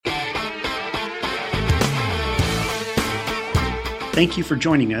Thank you for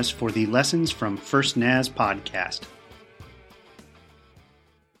joining us for the Lessons from First Naz podcast.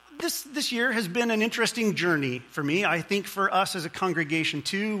 This year has been an interesting journey for me. I think for us as a congregation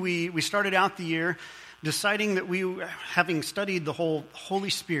too. We started out the year deciding that we, having studied the whole Holy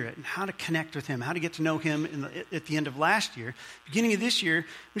Spirit and how to connect with Him, how to get to know Him at the end of last year, beginning of this year,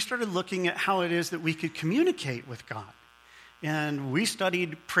 we started looking at how it is that we could communicate with God. And we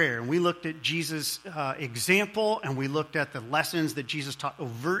studied prayer, and we looked at Jesus' example, and we looked at the lessons that Jesus taught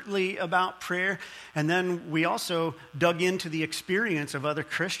overtly about prayer, and then we also dug into the experience of other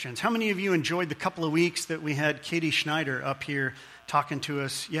Christians. How many of you enjoyed the couple of weeks that we had Katie Schneider up here talking to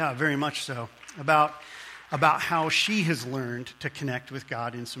us? Yeah, very much so, about how she has learned to connect with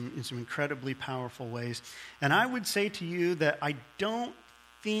God in some incredibly powerful ways. And I would say to you that I don't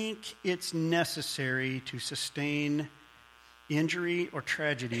think it's necessary to sustain injury or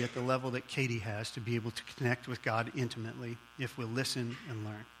tragedy at the level that Katie has to be able to connect with God intimately if we'll listen and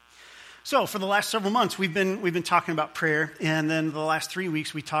learn. So for the last several months, we've been talking about prayer, and then the last 3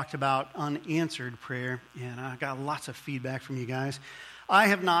 weeks we talked about unanswered prayer, and I got lots of feedback from you guys. I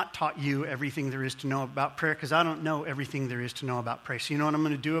have not taught you everything there is to know about prayer because I don't know everything there is to know about prayer. So you know what I'm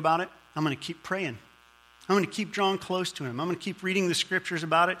going to do about it? I'm going to keep praying. I'm going to keep drawing close to Him. I'm going to keep reading the scriptures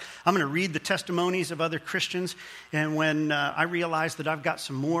about it. I'm going to read the testimonies of other Christians. And when I realize that I've got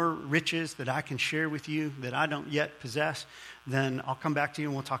some more riches that I can share with you that I don't yet possess, then I'll come back to you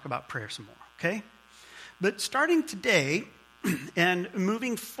and we'll talk about prayer some more, okay? But starting today and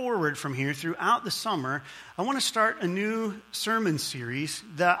moving forward from here throughout the summer, I want to start a new sermon series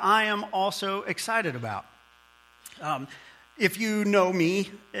that I am also excited about. If you know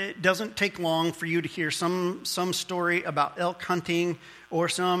me, it doesn't take long for you to hear some story about elk hunting or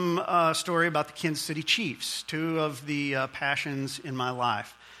some story about the Kansas City Chiefs, two of the passions in my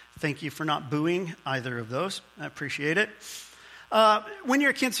life. Thank you for not booing either of those. I appreciate it. When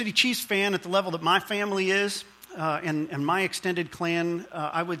you're a Kansas City Chiefs fan at the level that my family is, and my extended clan,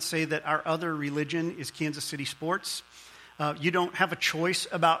 I would say that our other religion is Kansas City sports. You don't have a choice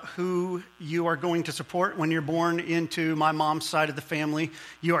about who you are going to support when you're born into my mom's side of the family.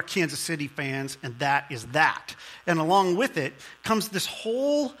 You are Kansas City fans, and that is that. And along with it comes this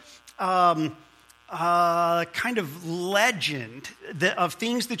whole kind of legend of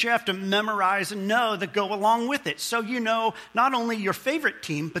things that you have to memorize and know that go along with it. So you know not only your favorite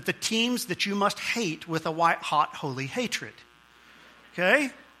team, but the teams that you must hate with a white-hot holy hatred.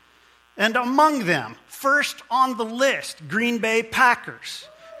 Okay? And among them, first on the list, Green Bay Packers.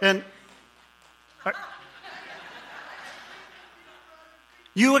 And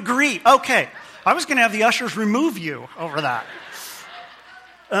you agree? Okay. I was going to have the ushers remove you over that.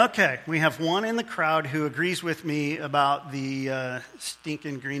 Okay. We have one in the crowd who agrees with me about the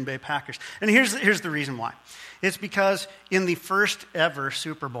stinking Green Bay Packers. And here's the reason why. It's because in the first ever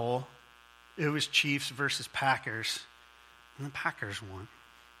Super Bowl, it was Chiefs versus Packers, and the Packers won.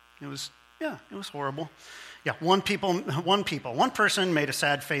 It was horrible. Yeah, one person made a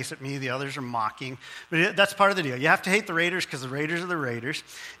sad face at me. The others are mocking. But that's part of the deal. You have to hate the Raiders because the Raiders are the Raiders,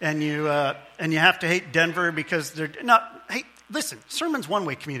 and you have to hate Denver because they're not. Hey, listen, sermon's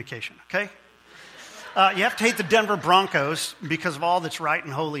one-way communication. Okay. You have to hate the Denver Broncos because of all that's right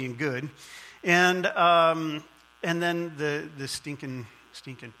and holy and good, and then the stinking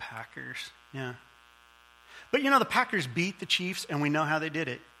Packers. Yeah. But the Packers beat the Chiefs, and we know how they did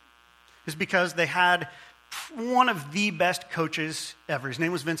it. It's because they had one of the best coaches ever. His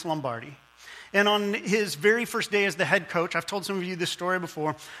name was Vince Lombardi. And on his very first day as the head coach, I've told some of you this story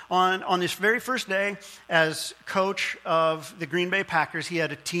before, on his very first day as coach of the Green Bay Packers, he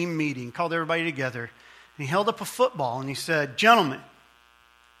had a team meeting, called everybody together, and he held up a football, and he said, "Gentlemen,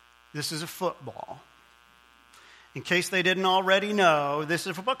 this is a football. In case they didn't already know, this is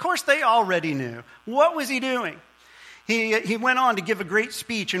a football." Of course, they already knew. What was he doing? He went on to give a great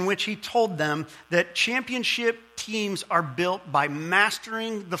speech in which he told them that championship teams are built by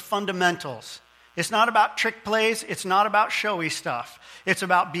mastering the fundamentals. It's not about trick plays. It's not about showy stuff. It's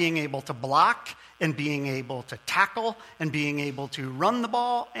about being able to block and being able to tackle and being able to run the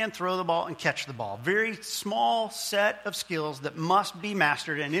ball and throw the ball and catch the ball. Very small set of skills that must be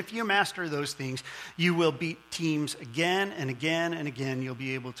mastered. And if you master those things, you will beat teams again and again and again. You'll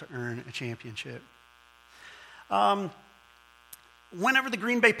be able to earn a championship. Whenever the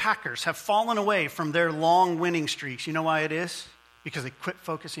Green Bay Packers have fallen away from their long winning streaks, you know why it is? Because they quit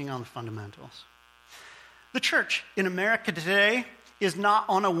focusing on the fundamentals. The church in America today is not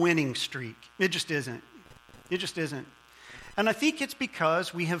on a winning streak. It just isn't. It just isn't. And I think it's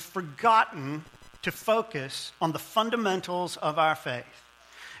because we have forgotten to focus on the fundamentals of our faith.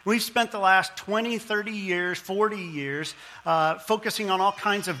 We've spent the last 20, 30 years, 40 years focusing on all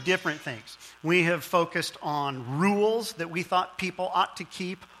kinds of different things. We have focused on rules that we thought people ought to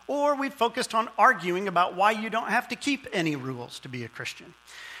keep, or we've focused on arguing about why you don't have to keep any rules to be a Christian.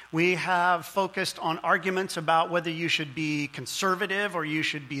 We have focused on arguments about whether you should be conservative or you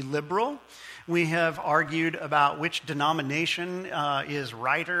should be liberal. We have argued about which denomination is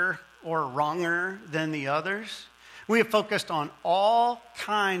righter or wronger than the others. We have focused on all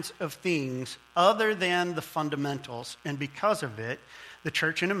kinds of things other than the fundamentals, and because of it, the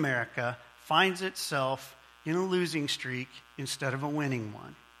church in America finds itself in a losing streak instead of a winning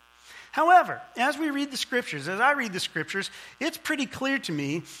one. However, as we read the scriptures, as I read the scriptures, it's pretty clear to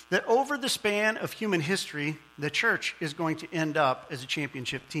me that over the span of human history, the church is going to end up as a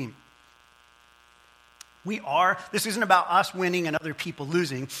championship team. This isn't about us winning and other people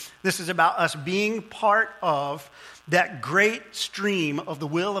losing. This is about us being part of that great stream of the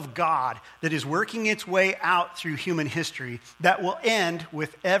will of God that is working its way out through human history that will end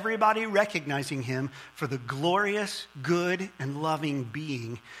with everybody recognizing him for the glorious, good, and loving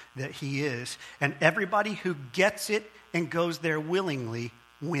being that he is. And everybody who gets it and goes there willingly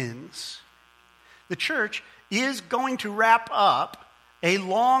wins. The church is going to wrap up a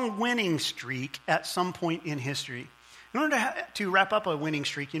long winning streak at some point in history. In order to wrap up a winning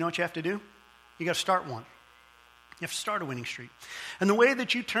streak, you know what you have to do? You got to start one. You have to start a winning streak. And the way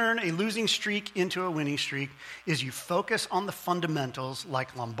that you turn a losing streak into a winning streak is you focus on the fundamentals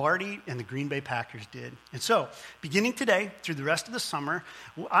like Lombardi and the Green Bay Packers did. And so, beginning today, through the rest of the summer,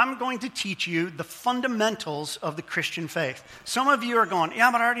 I'm going to teach you the fundamentals of the Christian faith. Some of you are going,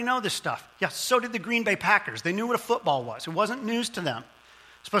 yeah, but I already know this stuff. Yeah, so did the Green Bay Packers. They knew what a football was. It wasn't news to them.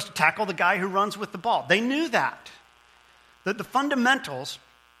 Supposed to tackle the guy who runs with the ball. They knew that. That the fundamentals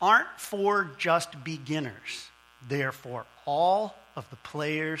aren't for just beginners. They are for all of the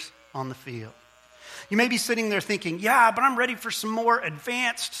players on the field. You may be sitting there thinking, yeah, but I'm ready for some more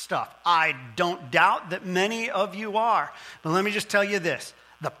advanced stuff. I don't doubt that many of you are. But let me just tell you this.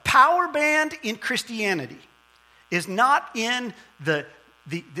 The power band in Christianity is not in the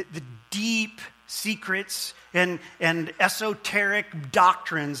deep secrets and esoteric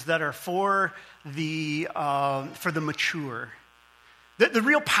doctrines that are for the mature. The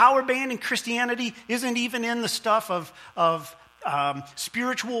real power band in Christianity isn't even in the stuff of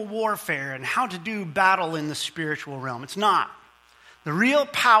spiritual warfare and how to do battle in the spiritual realm. It's not. The real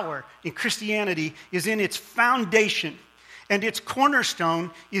power in Christianity is in its foundation, and its cornerstone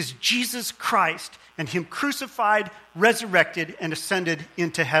is Jesus Christ and him crucified, resurrected, and ascended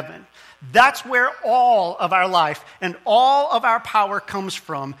into heaven. That's where all of our life and all of our power comes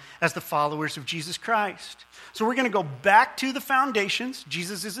from as the followers of Jesus Christ. So we're going to go back to the foundations.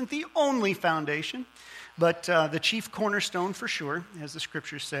 Jesus isn't the only foundation, but the chief cornerstone for sure, as the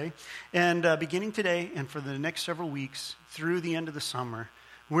scriptures say. And beginning today and for the next several weeks through the end of the summer,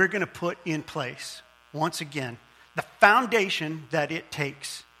 we're going to put in place, once again, the foundation that it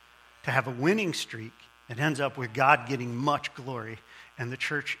takes to have a winning streak that ends up with God getting much glory and the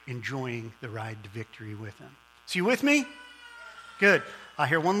church enjoying the ride to victory with him. So you with me? Good. I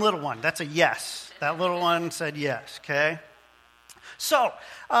hear one little one. That's a yes. That little one said yes, okay? So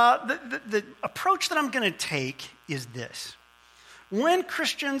the approach that I'm going to take is this. When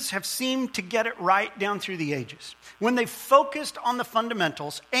Christians have seemed to get it right down through the ages, when they've focused on the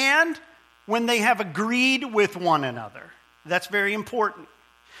fundamentals, and when they have agreed with one another, that's very important.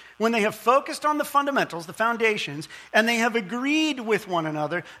 When they have focused on the fundamentals, the foundations, and they have agreed with one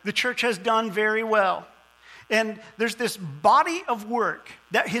another, the church has done very well. And there's this body of work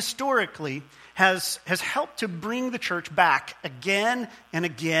that historically has helped to bring the church back again and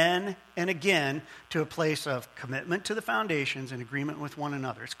again and again to a place of commitment to the foundations and agreement with one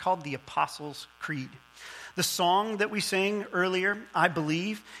another. It's called the Apostles' Creed. The song that we sang earlier, I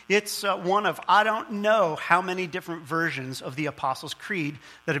believe, it's one of I don't know how many different versions of the Apostles' Creed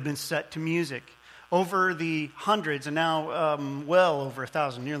that have been set to music. Over the hundreds, and now well over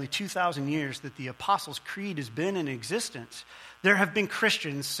 1,000, nearly 2,000 years that the Apostles' Creed has been in existence, there have been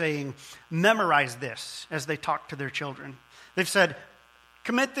Christians saying, memorize this as they talk to their children. They've said,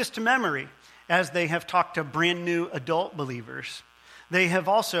 commit this to memory as they have talked to brand new adult believers. They have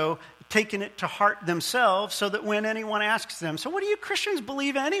also taken it to heart themselves so that when anyone asks them, so what do you Christians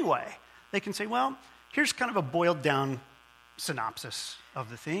believe anyway? They can say, well, here's kind of a boiled down synopsis of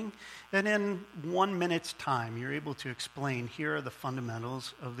the thing. And in 1 minute's time, you're able to explain, here are the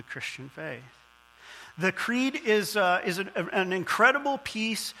fundamentals of the Christian faith. The creed is an incredible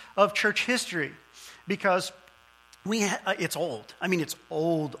piece of church history because it's old. I mean, it's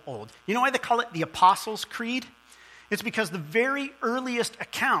old. You know why they call it the Apostles' Creed? It's because the very earliest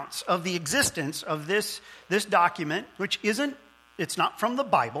accounts of the existence of this document, which it's not from the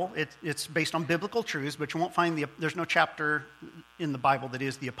Bible, it's based on biblical truths, but you won't find there's no chapter in the Bible that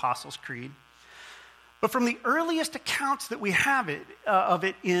is the Apostles' Creed. But from the earliest accounts that we have of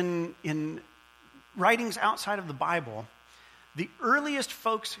it in writings outside of the Bible, the earliest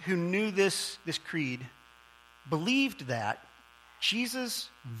folks who knew this creed believed that Jesus'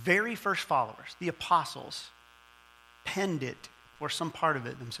 very first followers, the apostles, penned it or some part of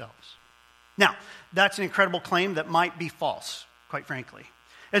it themselves. Now, that's an incredible claim that might be false, quite frankly.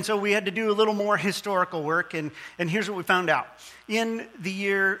 And so we had to do a little more historical work, and here's what we found out. In the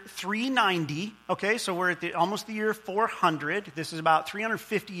year 390, okay, so we're at almost the year 400. This is about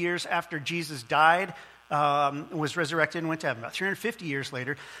 350 years after Jesus died, was resurrected and went to heaven. About 350 years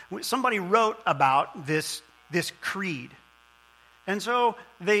later, somebody wrote about this creed. And so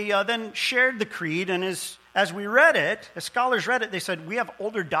they then shared the creed, and as we read it, as scholars read it, they said, we have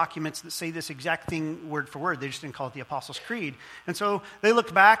older documents that say this exact thing word for word. They just didn't call it the Apostles' Creed. And so they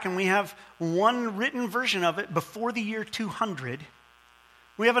looked back, and we have one written version of it before the year 200.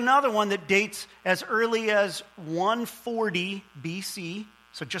 We have another one that dates as early as 140 BC,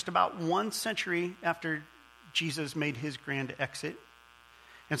 so just about 1 century after Jesus made his grand exit.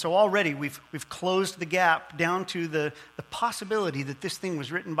 And so already we've closed the gap down to the possibility that this thing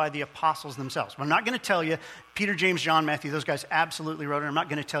was written by the apostles themselves. But I'm not going to tell you, Peter, James, John, Matthew, those guys absolutely wrote it. I'm not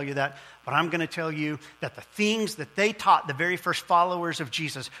going to tell you that. But I'm going to tell you that the things that they taught the very first followers of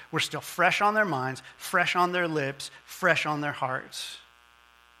Jesus were still fresh on their minds, fresh on their lips, fresh on their hearts.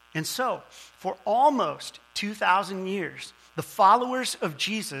 And so, for almost 2,000 years, the followers of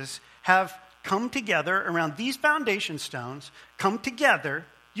Jesus have come together around these foundation stones, come together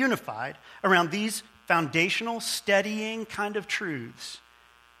unified around these foundational, steadying kind of truths.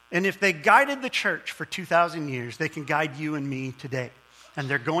 And if they guided the church for 2,000 years, they can guide you and me today. And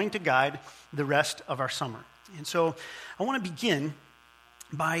they're going to guide the rest of our summer. And so I want to begin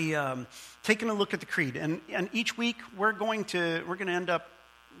by taking a look at the creed. And each week we're going to end up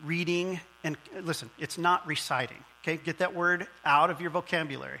reading. And listen, it's not reciting. Okay, get that word out of your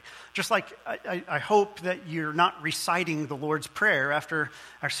vocabulary. Just like I hope that you're not reciting the Lord's Prayer after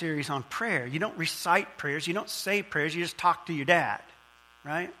our series on prayer. You don't recite prayers. You don't say prayers. You just talk to your dad,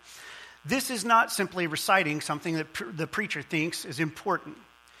 right? This is not simply reciting something that the preacher thinks is important.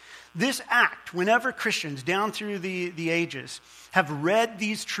 This act, whenever Christians down through the ages have read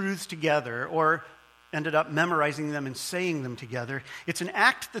these truths together or ended up memorizing them and saying them together, it's an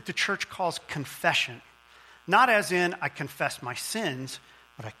act that the church calls confession. Not as in, I confess my sins,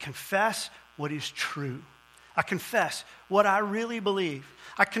 but I confess what is true. I confess what I really believe.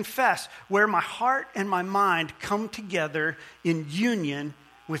 I confess where my heart and my mind come together in union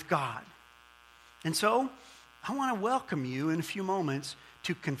with God. And so, I want to welcome you in a few moments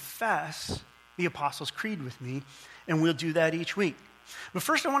to confess the Apostles' Creed with me, and we'll do that each week. But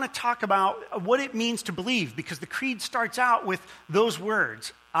first, I want to talk about what it means to believe, because the creed starts out with those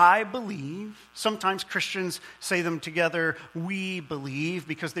words, I believe. Sometimes Christians say them together, we believe,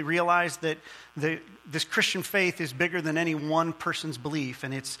 because they realize that this Christian faith is bigger than any one person's belief,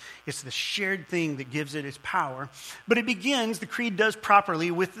 and it's the shared thing that gives it its power. But it begins, the creed does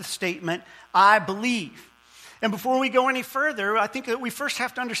properly, with the statement, I believe. And before we go any further, I think that we first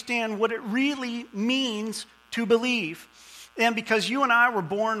have to understand what it really means to believe. And because you and I were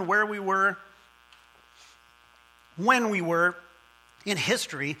born where we were, when we were in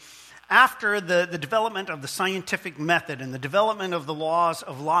history, after the development of the scientific method and the development of the laws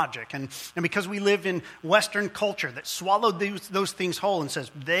of logic, and because we live in Western culture that swallowed those things whole and says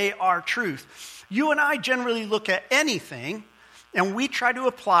they are truth, you and I generally look at anything and we try to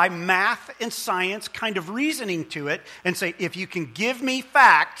apply math and science kind of reasoning to it and say, if you can give me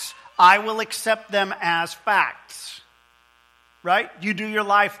facts, I will accept them as facts. Right? You do your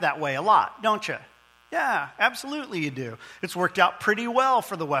life that way a lot, don't you? Yeah, absolutely you do. It's worked out pretty well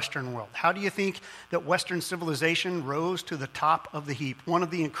for the Western world. How do you think that Western civilization rose to the top of the heap? One of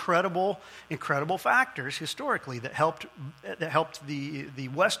the incredible factors historically that helped the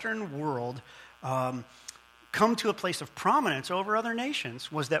Western world come to a place of prominence over other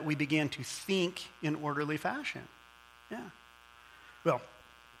nations was that we began to think in orderly fashion. Yeah. Well,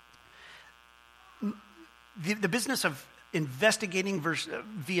 the business of investigating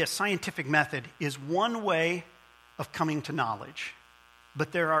via scientific method is one way of coming to knowledge,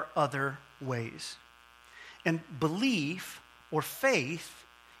 but there are other ways. And belief or faith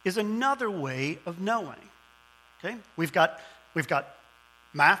is another way of knowing. Okay? We've got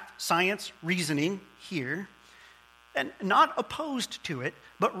math, science, reasoning here, and not opposed to it,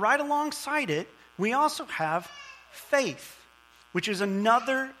 but right alongside it, we also have faith, which is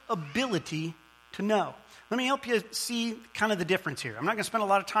another ability to know. Let me help you see kind of the difference here. I'm not going to spend a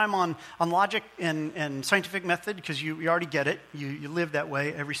lot of time on logic and scientific method because you already get it. You live that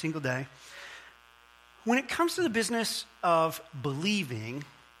way every single day. When it comes to the business of believing,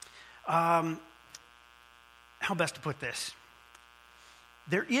 how best to put this?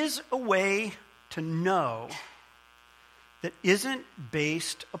 There is a way to know that isn't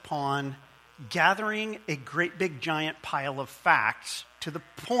based upon gathering a great big giant pile of facts to the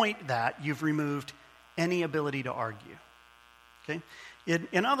point that you've removed any ability to argue. Okay?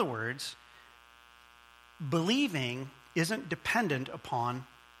 In other words, believing isn't dependent upon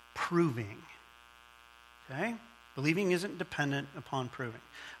proving. Okay? Believing isn't dependent upon proving.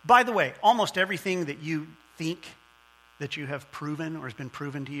 By the way, almost everything that you think that you have proven or has been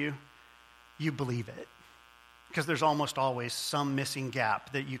proven to you, you believe it. Because there's almost always some missing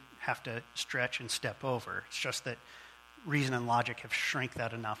gap that you have to stretch and step over. It's just that reason and logic have shrank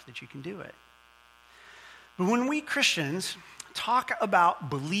that enough that you can do it. But when we Christians talk about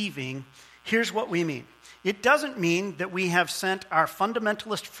believing, here's what we mean. It doesn't mean that we have sent our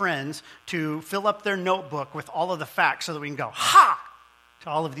fundamentalist friends to fill up their notebook with all of the facts so that we can go, ha, to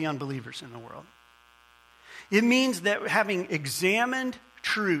all of the unbelievers in the world. It means that having examined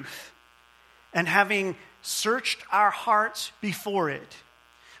truth and having searched our hearts before it,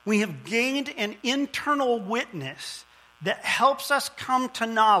 we have gained an internal witness that helps us come to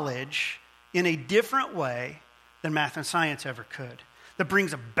knowledge in a different way than math and science ever could, that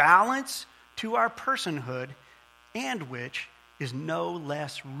brings a balance to our personhood and which is no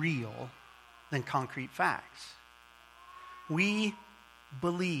less real than concrete facts. We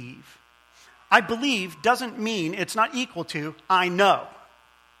believe. I believe doesn't mean it's not equal to I know.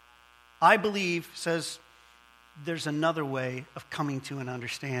 I believe says there's another way of coming to an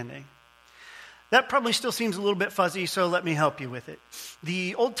understanding. That probably still seems a little bit fuzzy, so let me help you with it.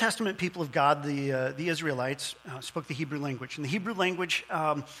 The Old Testament people of God, the Israelites, spoke the Hebrew language. And the Hebrew language,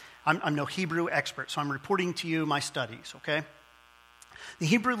 I'm no Hebrew expert, so I'm reporting to you my studies, okay? The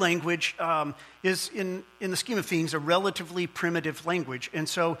Hebrew language is, in the scheme of things, a relatively primitive language. And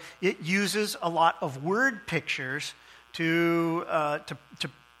so it uses a lot of word pictures to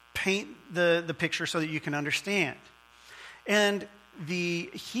paint the picture so that you can understand. And the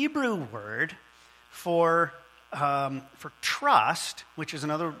Hebrew word for trust, which is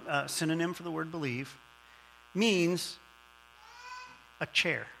another synonym for the word believe, means a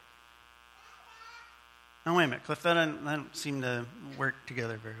chair. Now, wait a minute, Cliff, that don't seem to work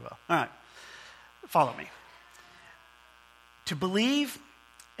together very well. All right, follow me. To believe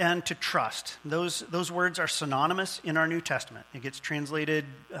and to trust, those words are synonymous in our New Testament. It gets translated,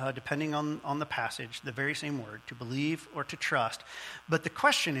 depending on the passage, the very same word, to believe or to trust. But the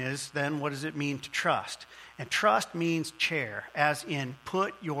question is, then, what does it mean to trust? And trust means chair, as in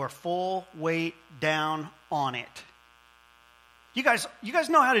put your full weight down on it. You guys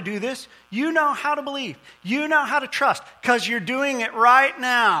know how to do this. You know how to believe. You know how to trust, because you're doing it right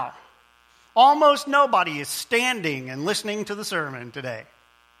now. Almost nobody is standing and listening to the sermon today.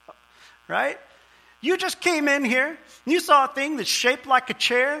 Right? You just came in here, and you saw a thing that's shaped like a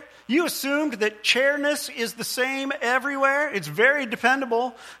chair. You assumed that chairness is the same everywhere. It's very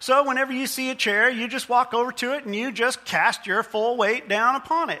dependable. So whenever you see a chair, you just walk over to it and you just cast your full weight down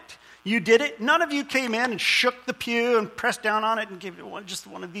upon it. You did it. None of you came in and shook the pew and pressed down on it and gave it just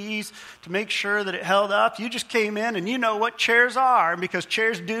one of these to make sure that it held up. You just came in and you know what chairs are. And because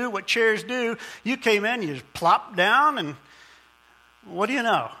chairs do what chairs do, you came in, you just plopped down, and what do you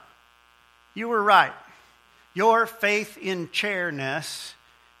know? You were right. Your faith in chairness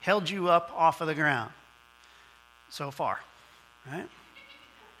held you up off of the ground. So far, right?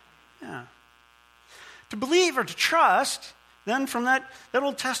 Yeah. To believe or to trust, then from that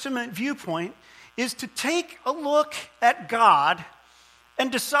Old Testament viewpoint, is to take a look at God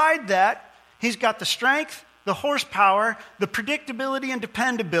and decide that He's got the strength, the horsepower, the predictability and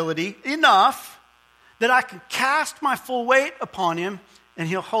dependability enough that I can cast my full weight upon Him and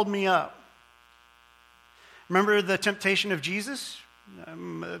He'll hold me up. Remember the temptation of Jesus?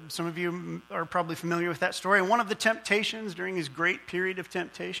 Some of you are probably familiar with that story. And one of the temptations during his great period of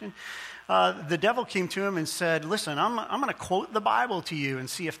temptation, the devil came to him and said, listen, I'm going to quote the Bible to you and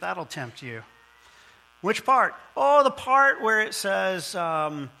see if that'll tempt you. Which part? Oh, the part where it says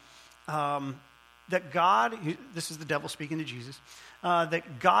that God, this is the devil speaking to Jesus,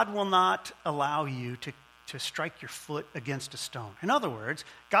 that God will not allow you to strike your foot against a stone. In other words,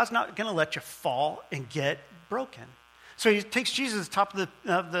 God's not going to let you fall and get broken. So he takes Jesus to the top of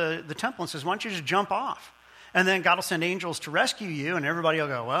the temple and says, why don't you just jump off? And then God will send angels to rescue you, and everybody will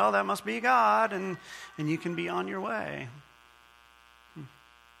go, well, that must be God, and you can be on your way.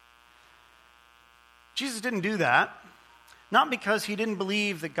 Jesus didn't do that, not because he didn't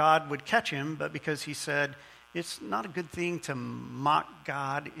believe that God would catch him, but because he said it's not a good thing to mock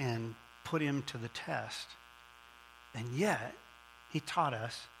God and put him to the test. And yet, he taught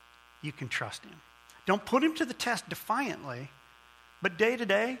us you can trust him. Don't put him to the test defiantly, but day to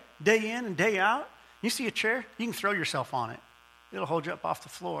day, day in and day out, you see a chair, you can throw yourself on it. It'll hold you up off the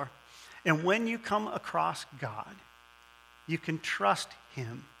floor. And when you come across God, you can trust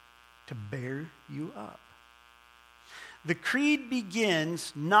him to bear you up. The creed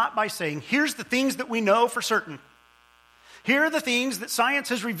begins not by saying, here's the things that we know for certain. Here are the things that science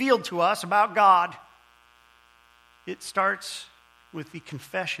has revealed to us about God. It starts with the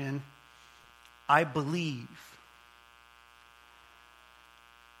confession, I believe.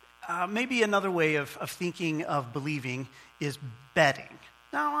 Maybe another way of thinking of believing is betting.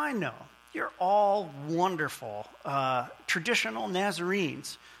 Now, I know you're all wonderful traditional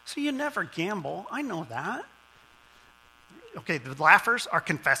Nazarenes, so you never gamble. I know that. Okay, the laughers are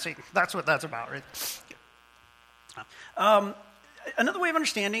confessing. That's what that's about, right? Another way of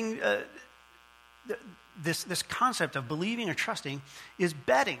understanding this concept of believing or trusting is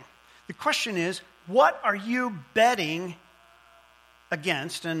betting. The question is, what are you betting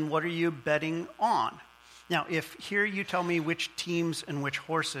against, and what are you betting on? Now, if here you tell me which teams and which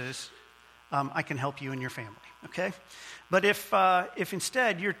horses, I can help you and your family, okay? But if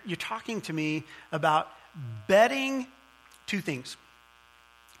instead you're talking to me about betting two things,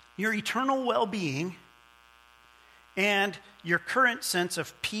 your eternal well-being and your current sense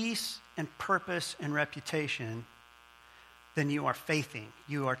of peace and purpose and reputation, then you are faithing,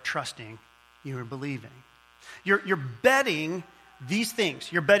 you are trusting, you are believing. You're betting these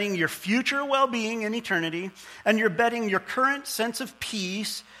things. You're betting your future well-being in eternity, and you're betting your current sense of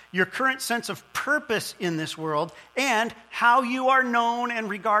peace, your current sense of purpose in this world, and how you are known and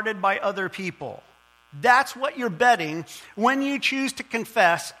regarded by other people. That's what you're betting when you choose to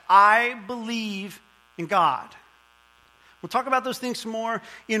confess, I believe in God. We'll talk about those things some more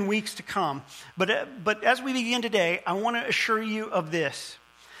in weeks to come. But as we begin today, I want to assure you of this,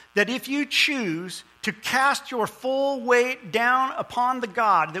 that if you choose to cast your full weight down upon the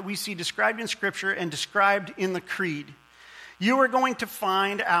God that we see described in Scripture and described in the Creed, you are going to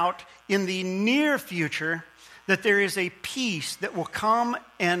find out in the near future that there is a peace that will come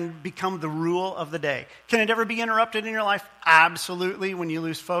and become the rule of the day. Can it ever be interrupted in your life? Absolutely, when you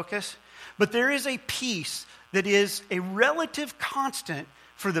lose focus. But there is a peace that is a relative constant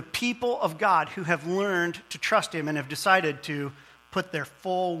for the people of God who have learned to trust him and have decided to put their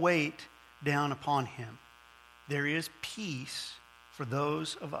full weight down upon him. There is peace for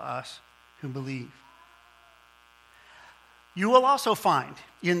those of us who believe. You will also find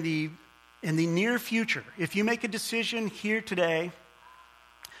in the near future, if you make a decision here today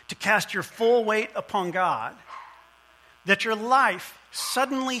to cast your full weight upon God, that your life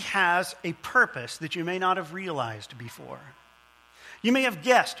suddenly has a purpose that you may not have realized before. You may have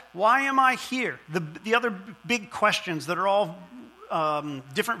guessed, why am I here? The other big questions that are all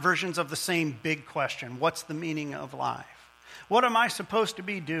different versions of the same big question. What's the meaning of life? What am I supposed to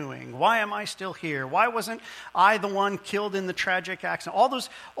be doing? Why am I still here? Why wasn't I the one killed in the tragic accident?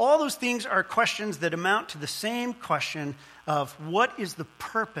 All those things are questions that amount to the same question of what is the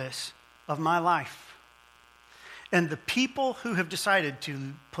purpose of my life? And the people who have decided to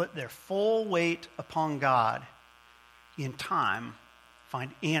put their full weight upon God in time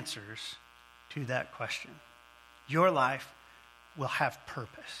find answers to that question. Your life will have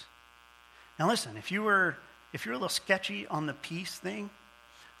purpose. Now listen, if you're a little sketchy on the peace thing,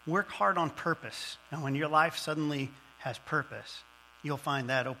 work hard on purpose. And when your life suddenly has purpose, you'll find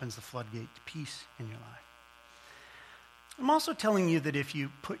that opens the floodgate to peace in your life. I'm also telling you that if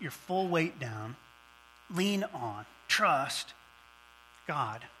you put your full weight down, lean on, trust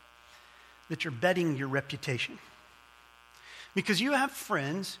God, that you're betting your reputation. Because you have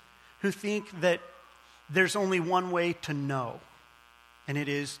friends who think that there's only one way to know, and it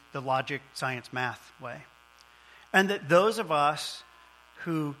is the logic, science, math way. And that those of us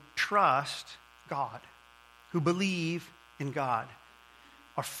who trust God, who believe in God,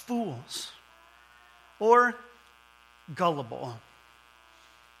 are fools, or gullible,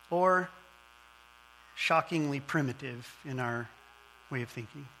 or shockingly primitive in our way of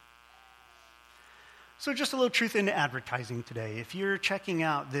thinking. So just a little truth into advertising today. If you're checking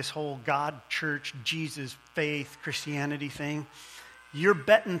out this whole God, church, Jesus, faith, Christianity thing, you're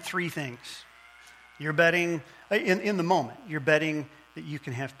betting three things. You're betting, in the moment, you're betting that you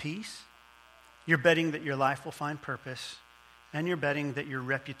can have peace, You're betting that your life will find purpose, and you're betting that your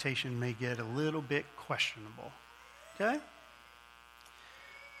reputation may get a little bit questionable. Okay?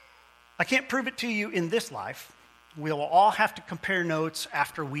 I can't prove it to you in this life. We'll all have to compare notes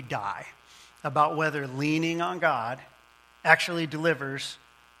after we die about whether leaning on God actually delivers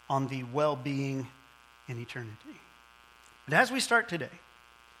on the well-being in eternity. But as we start today,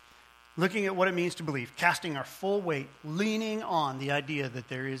 looking at what it means to believe, casting our full weight, leaning on the idea that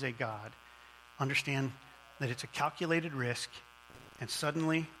there is a God, understand that it's a calculated risk, and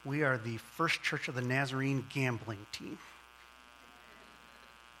suddenly we are the First Church of the Nazarene gambling team.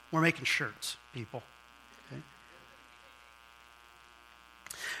 We're making shirts, people. Okay?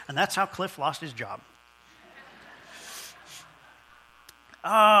 And that's how Cliff lost his job.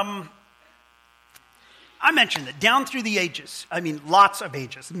 I mentioned that down through the ages, lots of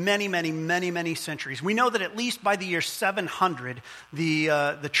ages, many centuries, we know that at least by the year 700,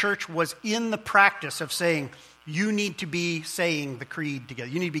 the church was in the practice of saying, you need to be saying the creed together.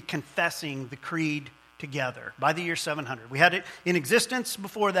 You need to be confessing the creed together by the year 700. We had it in existence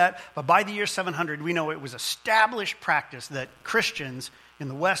before that, but by the year 700, we know it was established practice that Christians in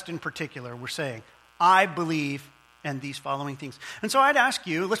the West in particular were saying, I believe and these following things. And so I'd ask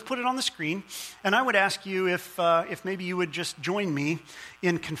you, let's put it on the screen, and I would ask you if maybe you would just join me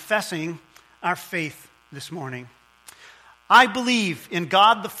in confessing our faith this morning. I believe in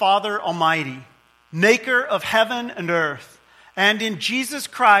God the Father Almighty, maker of heaven and earth, and in Jesus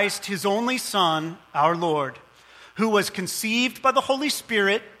Christ, his only Son, our Lord, who was conceived by the Holy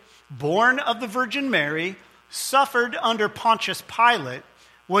Spirit, born of the Virgin Mary, suffered under Pontius Pilate,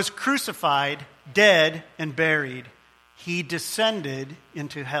 was crucified, dead, and buried. He descended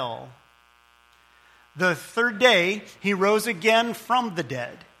into hell. The third day, he rose again from the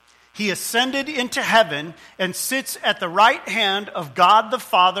dead. He ascended into heaven and sits at the right hand of God the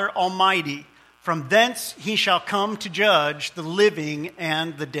Father Almighty. From thence he shall come to judge the living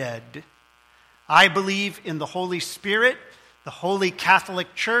and the dead. I believe in the Holy Spirit, the Holy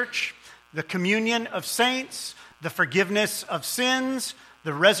Catholic Church, the communion of saints, the forgiveness of sins,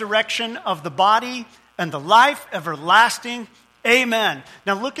 the resurrection of the body, and the life everlasting. Amen.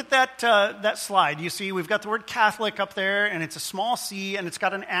 Now look at that slide. You see we've got the word Catholic up there, and it's a small c, and it's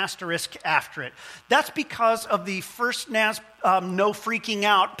got an asterisk after it. That's because of the First Naz no freaking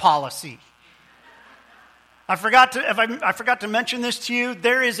out policy. I forgot to mention this to you.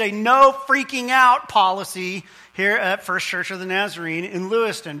 There is a no freaking out policy here at First Church of the Nazarene in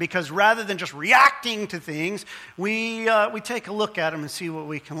Lewiston, because rather than just reacting to things, we take a look at them and see what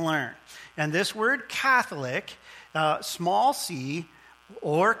we can learn. And this word Catholic, small c,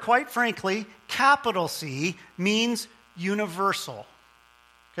 or quite frankly, capital C, means universal.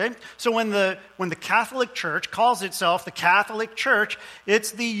 Okay? So when the Catholic Church calls itself the Catholic Church,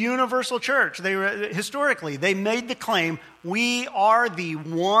 it's the universal church. Historically, they made the claim, we are the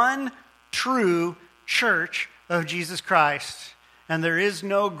one true church of Jesus Christ. And there is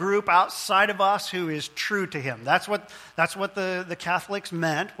no group outside of us who is true to him. That's what the Catholics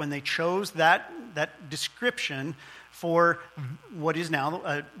meant when they chose that description for what is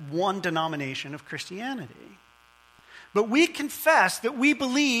now one denomination of Christianity. But we confess that we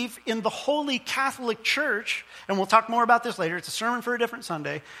believe in the Holy Catholic Church, and we'll talk more about this later. It's a sermon for a different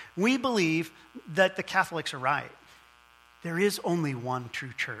Sunday. We believe that the Catholics are right. There is only one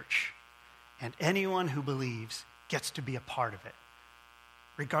true church, and anyone who believes gets to be a part of it,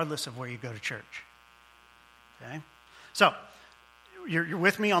 regardless of where you go to church. Okay? So, you're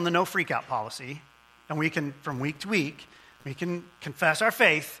with me on the no freak-out policy, and we can, from week to week, we can confess our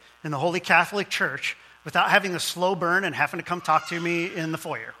faith in the Holy Catholic Church without having a slow burn and having to come talk to me in the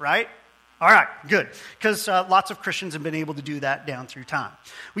foyer, right? All right, good. Because lots of Christians have been able to do that down through time.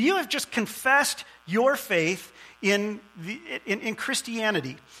 Well, you have just confessed your faith in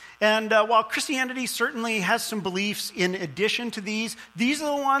Christianity. And while Christianity certainly has some beliefs in addition to these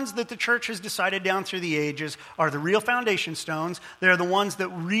are the ones that the church has decided down through the ages are the real foundation stones. They're the ones that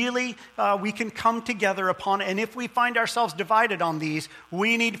really we can come together upon. And if we find ourselves divided on these,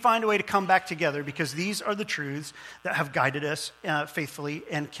 we need to find a way to come back together, because these are the truths that have guided us faithfully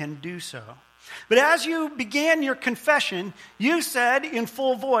and can do so. But as you began your confession, you said in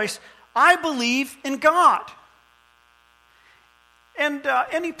full voice, I believe in God. And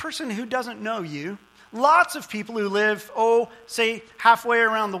any person who doesn't know you, lots of people who live, say halfway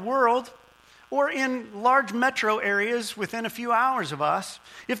around the world, or in large metro areas within a few hours of us,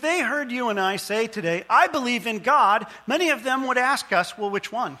 if they heard you and I say today, I believe in God, many of them would ask us, well,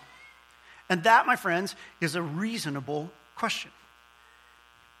 which one? And that, my friends, is a reasonable question.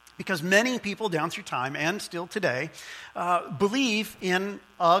 Because many people down through time and still today believe in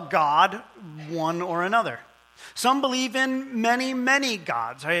a God, one or another. Some believe in many, many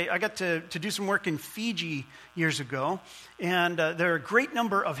gods. I got to do some work in Fiji years ago, and there are a great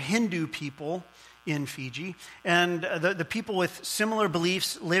number of Hindu people in Fiji, and the people with similar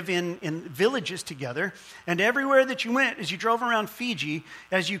beliefs live in villages together, and everywhere that you went, as you drove around Fiji,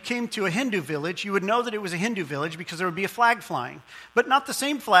 as you came to a Hindu village, you would know that it was a Hindu village because there would be a flag flying, but not the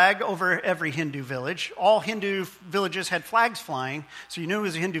same flag over every Hindu village. All Hindu villages had flags flying, so you knew it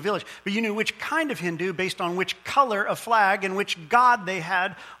was a Hindu village, but you knew which kind of Hindu based on which color of flag and which god they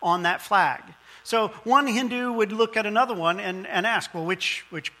had on that flag. So one Hindu would look at another one and ask, well, which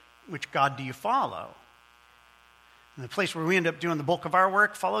God do you follow? And the place where we end up doing the bulk of our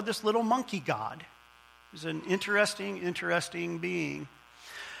work followed this little monkey god. He's an interesting being.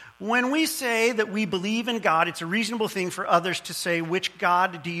 When we say that we believe in God, it's a reasonable thing for others to say, which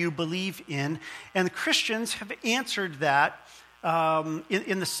God do you believe in? And the Christians have answered that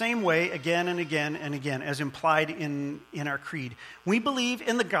in the same way again and again and again, as implied in our creed. We believe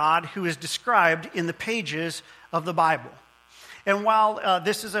in the God who is described in the pages of the Bible. And while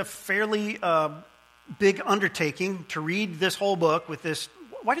this is a fairly big undertaking to read this whole book with this,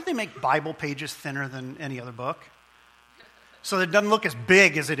 why did they make Bible pages thinner than any other book? So that it doesn't look as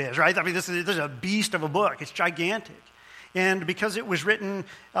big as it is, right? I mean, this is a beast of a book. It's gigantic. And because it was written,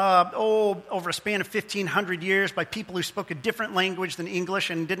 over a span of 1,500 years by people who spoke a different language than English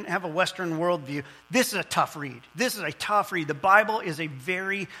and didn't have a Western worldview, this is a tough read. The Bible is a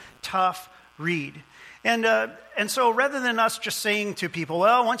very tough read. And so rather than us just saying to people,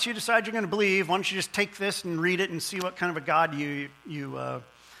 well, once you decide you're going to believe, why don't you just take this and read it and see what kind of a God you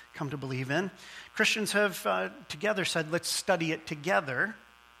come to believe in, Christians have together said, let's study it together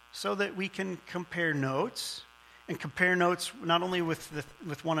so that we can compare notes, and compare notes not only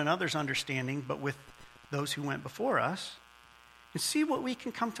with one another's understanding, but with those who went before us, and see what we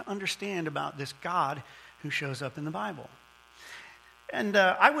can come to understand about this God who shows up in the Bible. And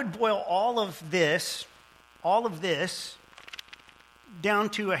I would boil all of this down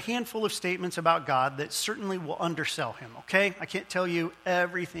to a handful of statements about God that certainly will undersell him, okay? I can't tell you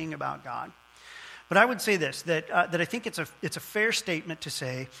everything about God. But I would say this, that I think it's a fair statement to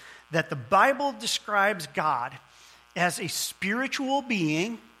say that the Bible describes God as a spiritual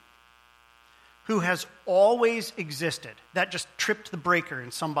being who has always existed. That just tripped the breaker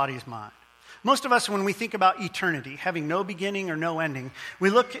in somebody's mind. Most of us, when we think about eternity, having no beginning or no ending, we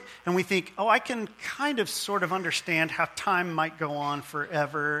look and we think, I can kind of sort of understand how time might go on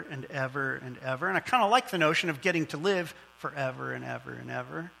forever and ever and ever. And I kind of like the notion of getting to live forever and ever and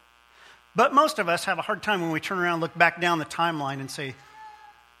ever. But most of us have a hard time when we turn around, look back down the timeline and say,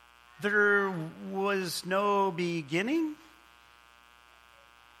 there was no beginning?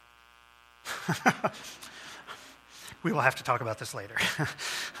 We will have to talk about this later.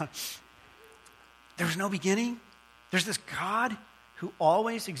 There was no beginning. There's this God who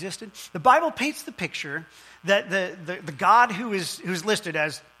always existed. The Bible paints the picture that the God who's listed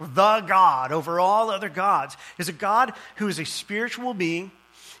as the God over all other gods is a God who is a spiritual being.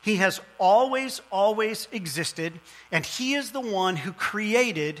 He has always existed, and he is the one who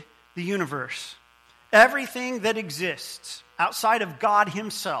created the universe. Everything that exists outside of God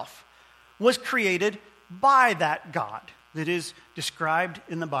himself was created by that God that is described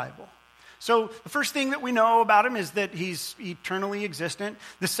in the Bible. So the first thing that we know about him is that he's eternally existent.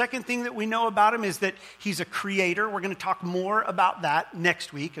 The second thing that we know about him is that he's a creator. We're going to talk more about that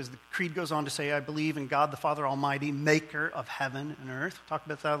next week as the creed goes on to say, I believe in God the Father Almighty, maker of heaven and earth. We'll talk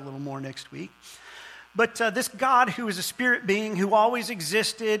about that a little more next week. But this God who is a spirit being, who always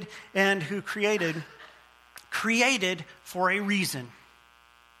existed and who created for a reason.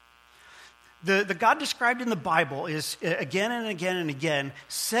 The God described in the Bible is again and again and again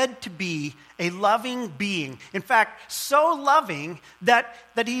said to be a loving being. In fact, so loving that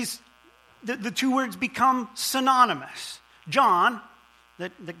the two words become synonymous. John,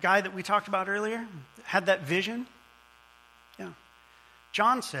 the guy that we talked about earlier, had that vision. Yeah.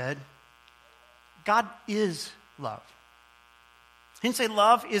 John said, God is love. He didn't say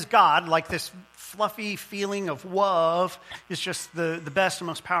love is God, like this fluffy feeling of love is just the best and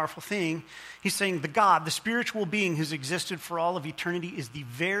most powerful thing. He's saying the God, the spiritual being who's existed for all of eternity, is the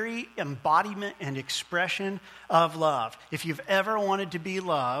very embodiment and expression of love. If you've ever wanted to be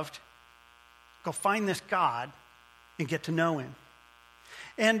loved, go find this God and get to know him.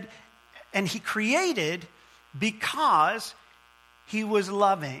 And he created because he was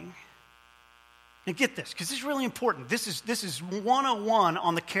loving. And get this, because this is really important. This is 101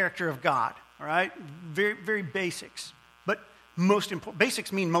 on the character of God, all right? Very, very basics. But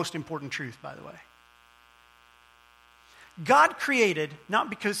Basics mean most important truth, by the way. God created not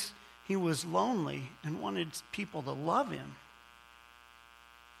because he was lonely and wanted people to love him,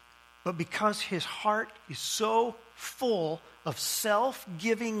 but because his heart is so full of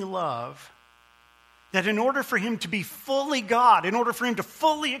self-giving love that in order for him to be fully God, in order for him to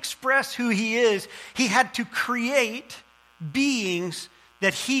fully express who he is, he had to create beings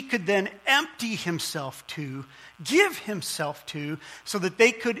that he could then empty himself to, give himself to, so that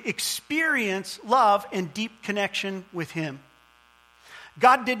they could experience love and deep connection with him.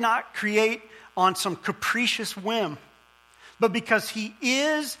 God did not create on some capricious whim, but because he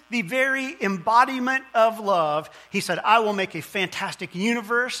is the very embodiment of love, he said, I will make a fantastic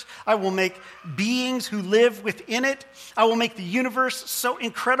universe. I will make beings who live within it. I will make the universe so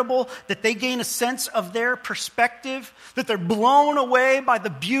incredible that they gain a sense of their perspective, that they're blown away by the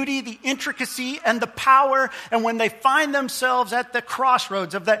beauty, the intricacy, and the power. And when they find themselves at the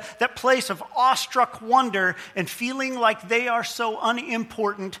crossroads of that place of awestruck wonder and feeling like they are so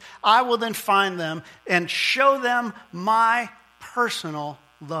unimportant, I will then find them and show them my personal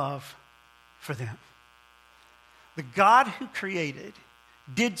love for them. The God who created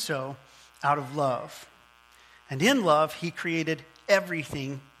did so out of love. And in love, he created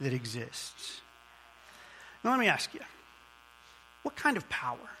everything that exists. Now let me ask you, what kind of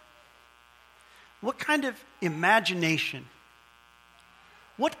power, what kind of imagination,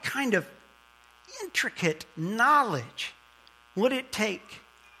 what kind of intricate knowledge would it take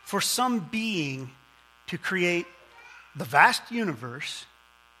for some being to create the vast universe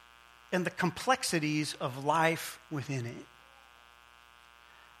and the complexities of life within it?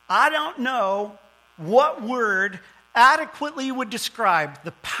 I don't know what word adequately would describe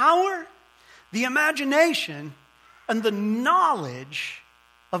the power, the imagination, and the knowledge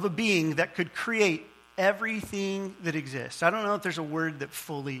of a being that could create everything that exists. I don't know if there's a word that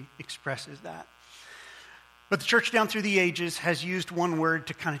fully expresses that. But the church down through the ages has used one word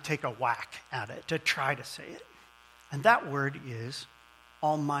to kind of take a whack at it, to try to say it. And that word is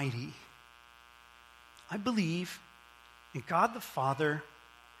Almighty. I believe in God the Father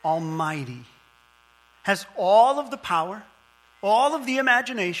Almighty. Has all of the power, all of the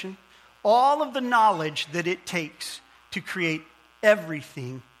imagination, all of the knowledge that it takes to create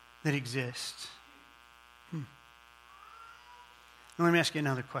everything that exists. Now let me ask you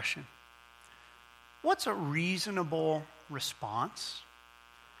another question. What's a reasonable response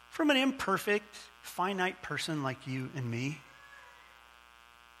from an imperfect, finite person like you and me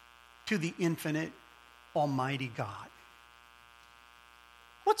to the infinite, almighty God?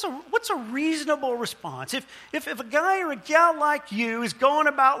 What's a reasonable response? If a guy or a gal like you is going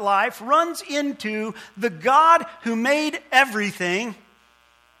about life, runs into the God who made everything,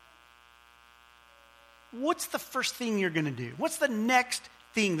 what's the first thing you're going to do? What's the next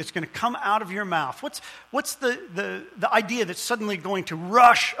thing that's going to come out of your mouth? What's the idea that's suddenly going to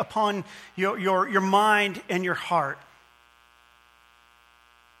rush upon your mind and your heart?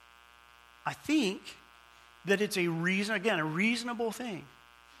 I think that it's a reasonable thing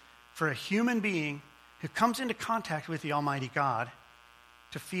for a human being who comes into contact with the Almighty God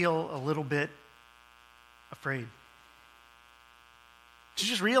to feel a little bit afraid. To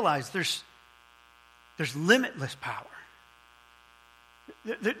just realize there's limitless power.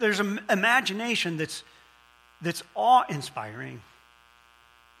 There's an imagination that's awe-inspiring.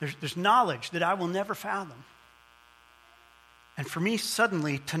 There's knowledge that I will never fathom. And for me,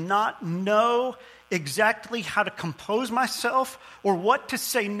 suddenly, to not know exactly how to compose myself or what to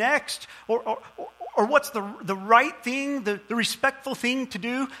say next or what's the right thing, the respectful thing to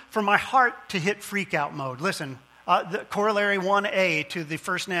do, for my heart to hit freak out mode. Listen, the corollary 1A to the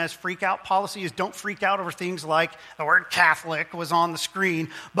First Naz freak out policy is don't freak out over things like the word Catholic was on the screen,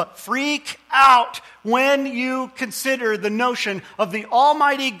 but freak out when you consider the notion of the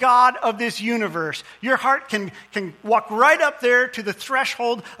Almighty God of this universe. Your heart can walk right up there to the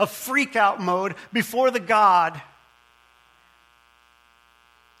threshold of freak out mode before the God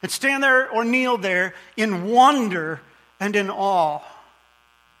and stand there or kneel there in wonder and in awe.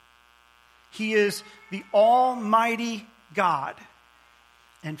 He is the Almighty God,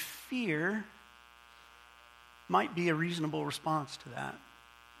 and fear might be a reasonable response to that.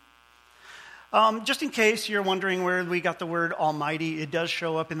 Just in case you're wondering where we got the word Almighty, it does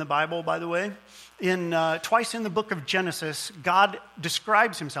show up in the Bible, by the way. Twice in the book of Genesis, God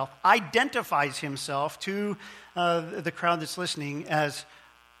describes himself, identifies himself to the crowd that's listening as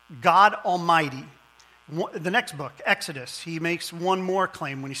God Almighty. The next book, Exodus, he makes one more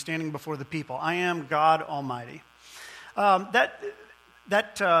claim when he's standing before the people. I am God Almighty. The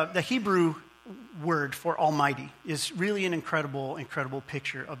Hebrew word for almighty is really an incredible, incredible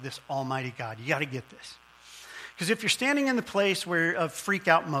picture of this almighty God. You got to get this. Because if you're standing in the place where of freak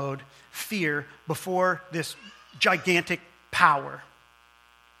out mode, fear, before this gigantic power,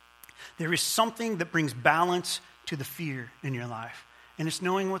 there is something that brings balance to the fear in your life. And it's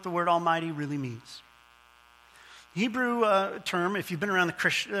knowing what the word almighty really means. Hebrew term, if you've been around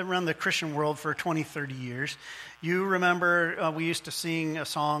the Christian world for 20, 30 years, you remember we used to sing a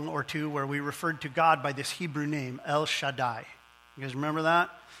song or two where we referred to God by this Hebrew name, El Shaddai. You guys remember that?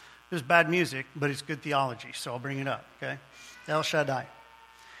 It was bad music, but it's good theology, so I'll bring it up, okay? El Shaddai.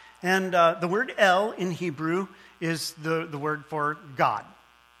 And the word El in Hebrew is the word for God.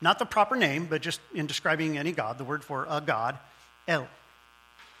 Not the proper name, but just in describing any God, the word for a God, El.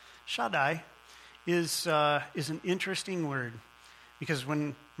 Shaddai is an interesting word because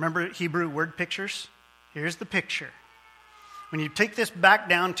remember Hebrew word pictures? Here's the picture. When you take this back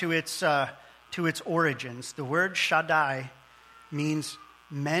down to its origins, the word Shaddai means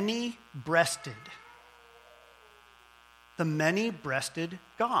many-breasted. The many-breasted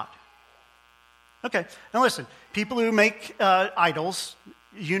God. Okay, now listen, people who make idols,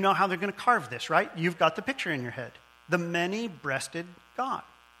 you know how they're going to carve this, right? You've got the picture in your head. The many-breasted God.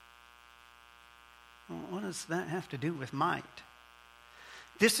 Well, what does that have to do with might?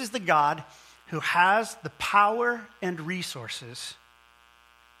 This is the God who has the power and resources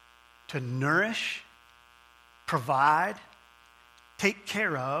to nourish, provide, take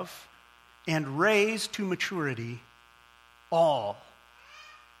care of, and raise to maturity all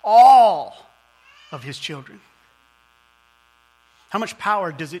of his children. How much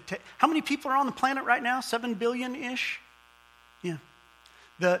power does it take? How many people are on the planet right now? 7 billion-ish? Yeah.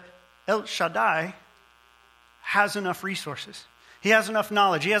 The El Shaddai has enough resources. He has enough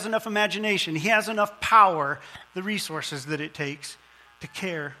knowledge. He has enough imagination. He has enough power, the resources that it takes to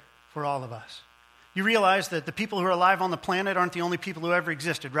care for all of us. You realize that the people who are alive on the planet aren't the only people who ever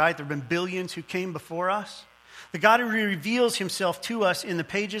existed, right? There have been billions who came before us. The God who reveals himself to us in the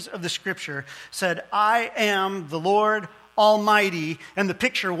pages of the Scripture said, I am the Lord Almighty, and the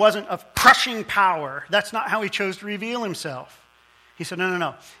picture wasn't of crushing power. That's not how he chose to reveal himself. He said,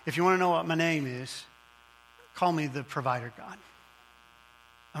 no. If you want to know what my name is, call me the provider God.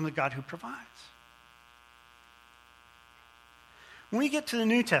 I'm the God who provides. When we get to the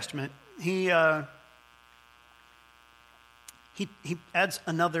New Testament, he adds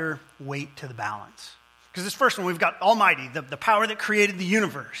another weight to the balance. Because this first one, we've got Almighty, the power that created the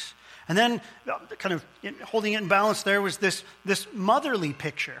universe. And then kind of holding it in balance there was this motherly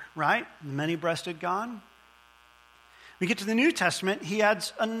picture, right? The many-breasted God. We get to the New Testament, he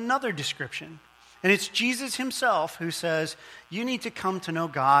adds another description. And it's Jesus himself who says, you need to come to know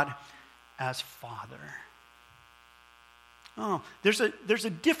God as Father. Oh, there's a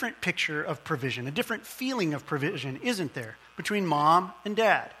different picture of provision, a different feeling of provision, isn't there, between mom and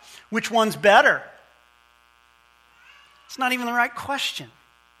dad? Which one's better? It's not even the right question,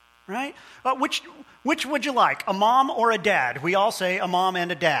 right? Which would you like, a mom or a dad? We all say a mom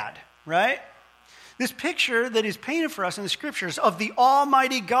and a dad, right? This picture that is painted for us in the Scriptures of the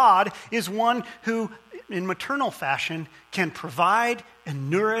Almighty God is one who, in maternal fashion, can provide and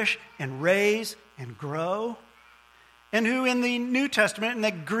nourish and raise and grow. And who in the New Testament, in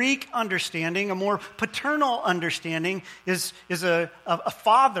the Greek understanding, a more paternal understanding, is a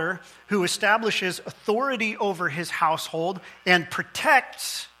father who establishes authority over his household and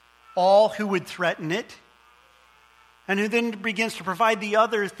protects all who would threaten it, and who then begins to provide the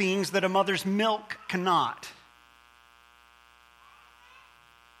other things that a mother's milk cannot.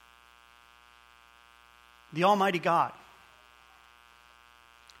 The Almighty God,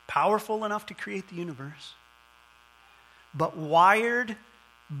 powerful enough to create the universe, but wired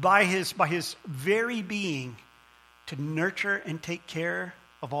by his very being to nurture and take care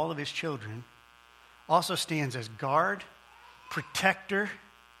of all of his children, also stands as guard, protector,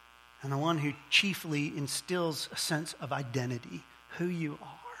 and the one who chiefly instills a sense of identity, who you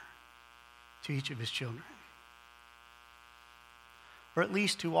are, to each of his children. Or at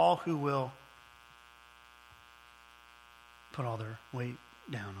least to all who will put all their weight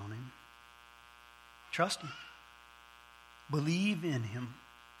down on him. Trust him. Believe in him.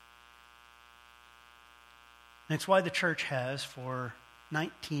 And it's why the church has, for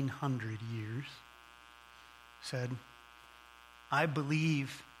 1900 years, said, I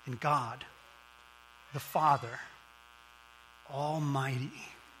believe in God, the Father, Almighty.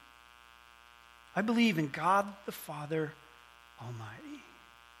 I believe in God, the Father, Almighty.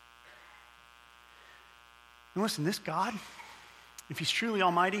 And listen, this God, if he's truly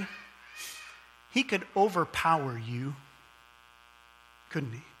almighty, he could overpower you,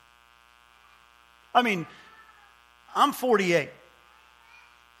 couldn't he? I mean, I'm 48.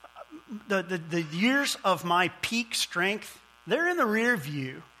 The years of my peak strength, they're in the rear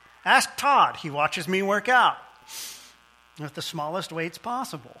view. Ask Todd. He watches me work out with the smallest weights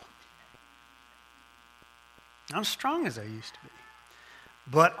possible. I'm strong as I used to be.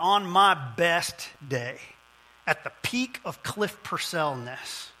 But on my best day, at the peak of Cliff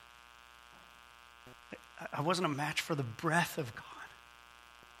Purcell-ness, I wasn't a match for the breath of God.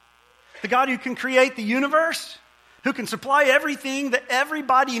 The God who can create the universe, who can supply everything that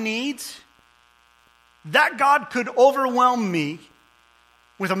everybody needs, that God could overwhelm me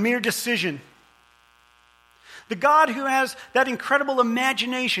with a mere decision. The God who has that incredible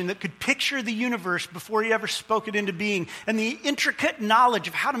imagination that could picture the universe before he ever spoke it into being, and the intricate knowledge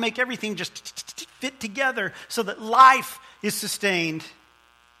of how to make everything just fit together so that life is sustained.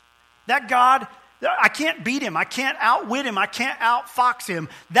 That God, I can't beat him. I can't outwit him. I can't outfox him.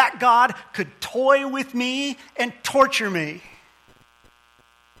 That God could toy with me and torture me.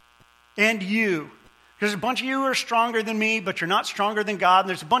 And you. There's a bunch of you who are stronger than me, but you're not stronger than God. And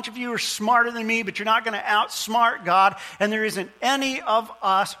there's a bunch of you who are smarter than me, but you're not going to outsmart God. And there isn't any of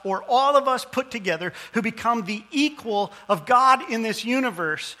us or all of us put together who become the equal of God in this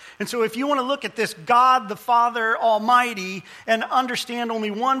universe. And so if you want to look at this God, the Father Almighty, and understand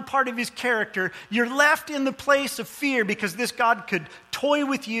only one part of his character, you're left in the place of fear, because this God could toy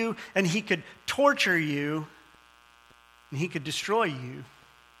with you, and he could torture you, and he could destroy you.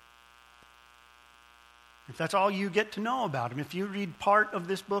 If that's all you get to know about him, if you read part of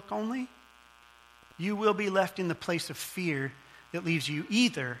this book only, you will be left in the place of fear that leaves you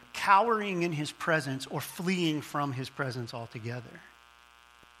either cowering in his presence or fleeing from his presence altogether.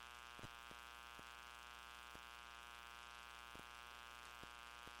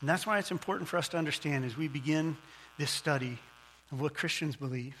 And that's why it's important for us to understand as we begin this study of what Christians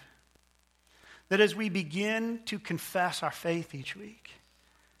believe, that as we begin to confess our faith each week,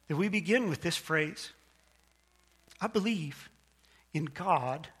 that we begin with this phrase: I believe in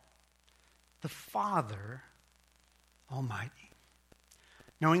God, the Father Almighty.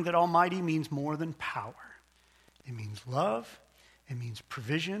 Knowing that Almighty means more than power. It means love. It means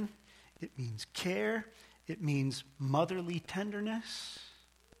provision. It means care. It means motherly tenderness.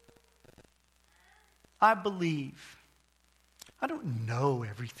 I believe. I don't know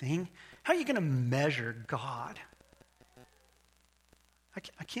everything. How are you going to measure God?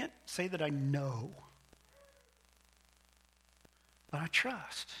 I can't say that I know. But I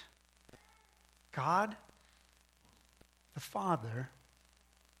trust God, the Father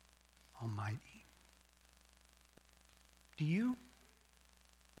Almighty. Do you?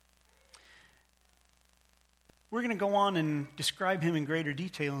 We're going to go on and describe him in greater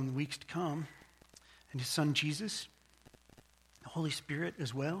detail in the weeks to come, and his son Jesus, the Holy Spirit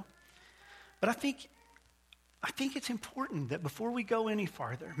as well. But I think it's important that before we go any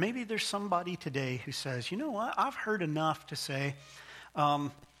farther, maybe there's somebody today who says, you know what, I've heard enough to say, I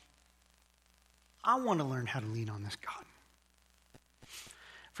want to learn how to lean on this God.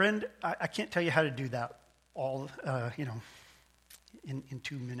 Friend, I can't tell you how to do that all, in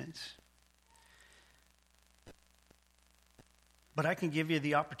 2 minutes. But I can give you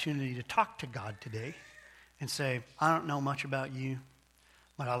the opportunity to talk to God today and say, I don't know much about you,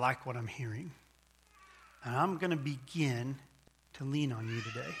 but I like what I'm hearing. And I'm going to begin to lean on you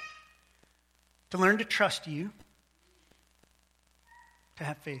today. To learn to trust you. To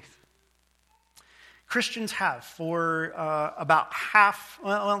have faith. Christians have for about half,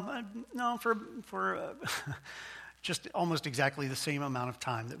 for just almost exactly the same amount of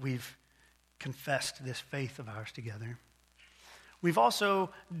time that we've confessed this faith of ours together. We've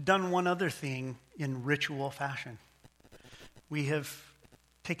also done one other thing in ritual fashion. We have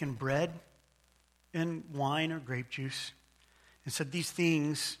taken bread and wine or grape juice and said these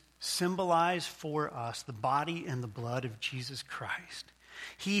things symbolize for us the body and the blood of Jesus Christ.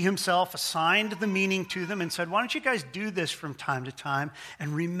 He himself assigned the meaning to them and said, why don't you guys do this from time to time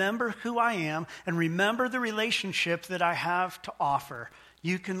and remember who I am and remember the relationship that I have to offer.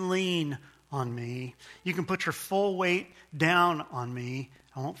 You can lean on me. You can put your full weight down on me.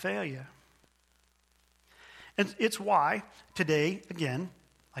 I won't fail you. And it's why today, again,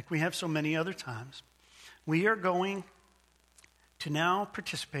 like we have so many other times, we are going to now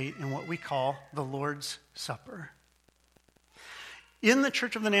participate in what we call the Lord's Supper. In the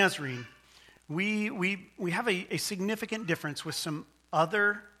Church of the Nazarene, we have a significant difference with some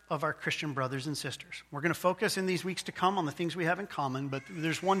other of our Christian brothers and sisters. We're going to focus in these weeks to come on the things we have in common, but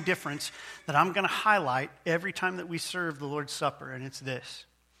there's one difference that I'm going to highlight every time that we serve the Lord's Supper, and it's this.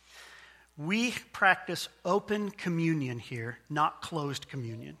 We practice open communion here, not closed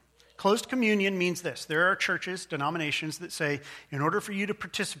communion. Closed communion means this. There are churches, denominations that say, in order for you to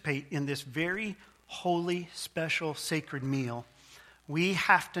participate in this very holy, special, sacred meal, we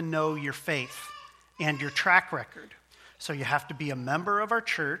have to know your faith and your track record. So you have to be a member of our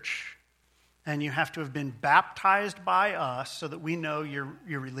church, and you have to have been baptized by us so that we know your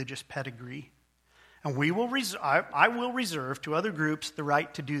religious pedigree. And I will reserve to other groups the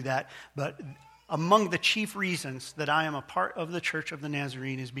right to do that, but among the chief reasons that I am a part of the Church of the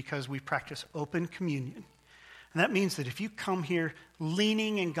Nazarene is because we practice open communion. And that means that if you come here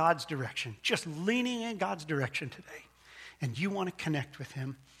leaning in God's direction, just leaning in God's direction today, and you want to connect with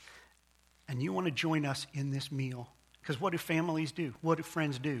him, and you want to join us in this meal, because what do families do? What do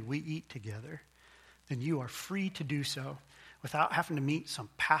friends do? We eat together. Then you are free to do so without having to meet some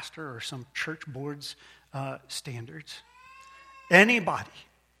pastor or some church board's standards. Anybody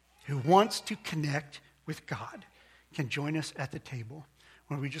who wants to connect with God can join us at the table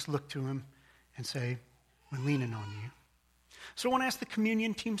where we just look to him and say, we're leaning on you. So I want to ask the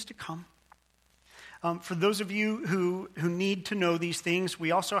communion teams to come. For those of you who need to know these things, we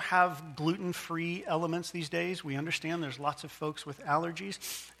also have gluten-free elements these days. We understand there's lots of folks with allergies.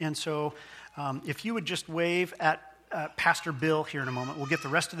 And so if you would just wave at Pastor Bill here in a moment. We'll get the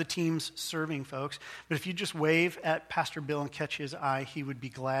rest of the teams serving, folks. But if you just wave at Pastor Bill and catch his eye, he would be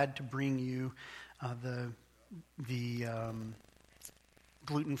glad to bring you the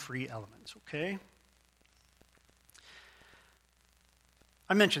gluten-free elements, okay?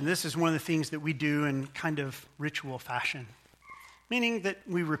 I mentioned this is one of the things that we do in kind of ritual fashion, meaning that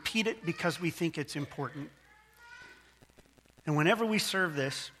we repeat it because we think it's important. And whenever we serve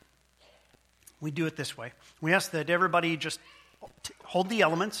this, we do it this way. We ask that everybody just hold the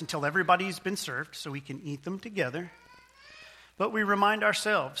elements until everybody's been served so we can eat them together. But we remind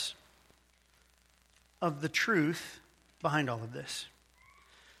ourselves of the truth behind all of this.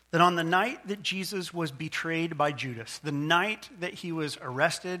 That on the night that Jesus was betrayed by Judas, the night that he was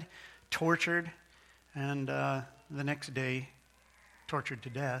arrested, tortured, and the next day tortured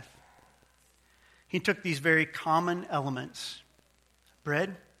to death, he took these very common elements,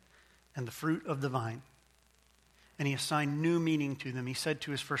 bread and the fruit of the vine, and he assigned new meaning to them. He said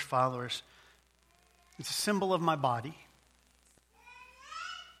to his first followers, it's a symbol of my body.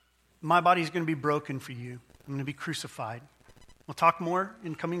 My body is going to be broken for you. I'm going to be crucified. We'll talk more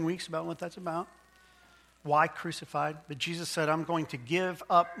in coming weeks about what that's about. Why crucified? But Jesus said, I'm going to give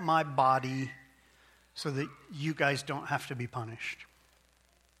up my body so that you guys don't have to be punished.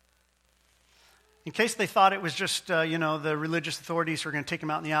 In case they thought it was just, the religious authorities were going to take him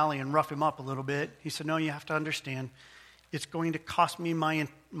out in the alley and rough him up a little bit, he said, no, you have to understand, it's going to cost me my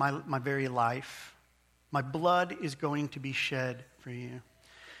very life. My blood is going to be shed for you.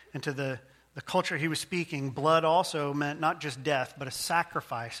 And to the culture he was speaking, blood also meant not just death, but a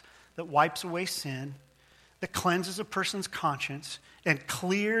sacrifice that wipes away sin, that cleanses a person's conscience, and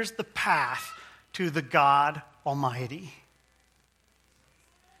clears the path to the God Almighty.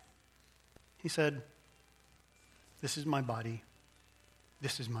 He said, this is my body.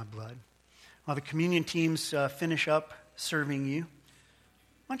 This is my blood. While the communion teams finish up serving you,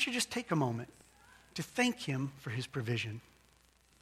 why don't you just take a moment to thank him for his provision.